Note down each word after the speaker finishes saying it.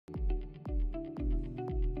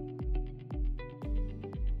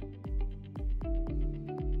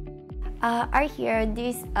I hear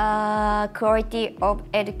this quality of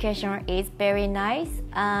education is very nice,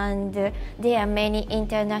 and there are many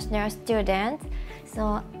international students,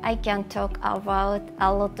 so I can talk about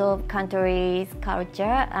a lot of countries,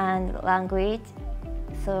 culture, and language.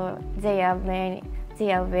 So they are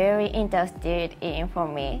very interested in for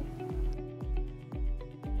me.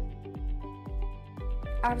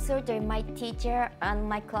 Absolutely, my teacher and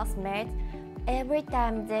my classmates, every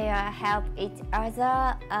time they help each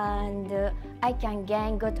other, and I can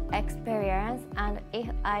gain good experience. And if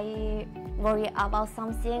I worry about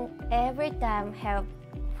something, every time help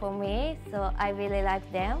for me, so I really like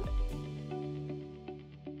them.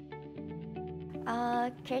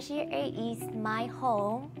 KCA is my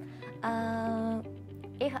home.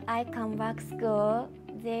 If I come back school,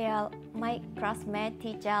 they are my classmate,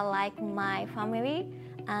 teacher, like my family,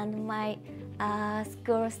 and my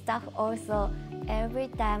school staff also every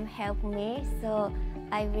time help me, so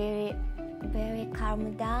I very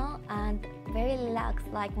calm down and very relaxed,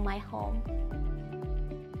 like my home.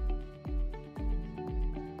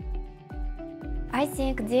 I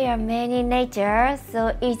think there are many nature,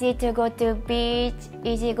 so easy to go to beach,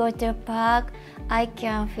 easy go to park. I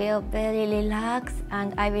can feel very relaxed,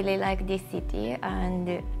 and I really like this city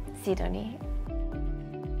and Sydney.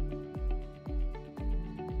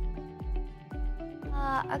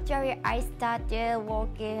 Actually, I started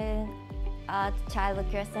working at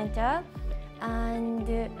childcare center, and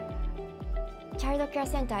childcare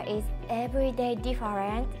center is every day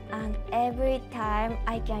different, and every time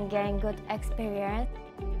I can gain good experience.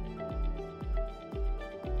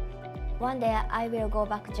 One day I will go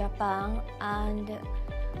back to Japan, and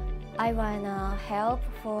I wanna help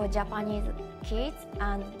for Japanese kids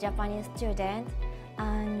and Japanese students,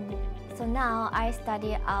 and so now I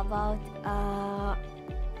study about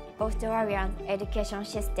Australian education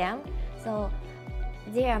system. So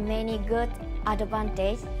there are many good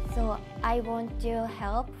advantages. So I want to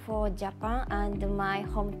help for Japan and my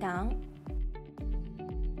hometown.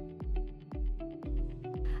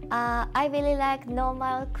 I really like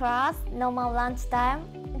normal class, normal lunchtime.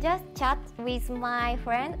 Just chat with my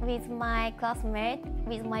friend, with my classmate,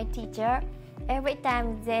 with my teacher. Every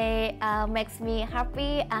time they makes me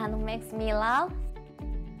happy and makes me laugh.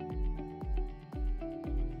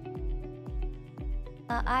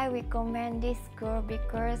 I recommend this school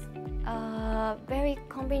because very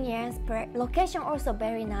convenient, location also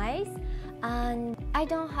very nice, and I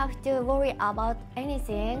don't have to worry about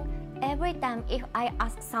anything. Every time if I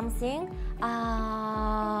ask something,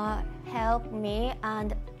 help me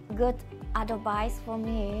and good advice for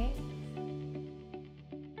me.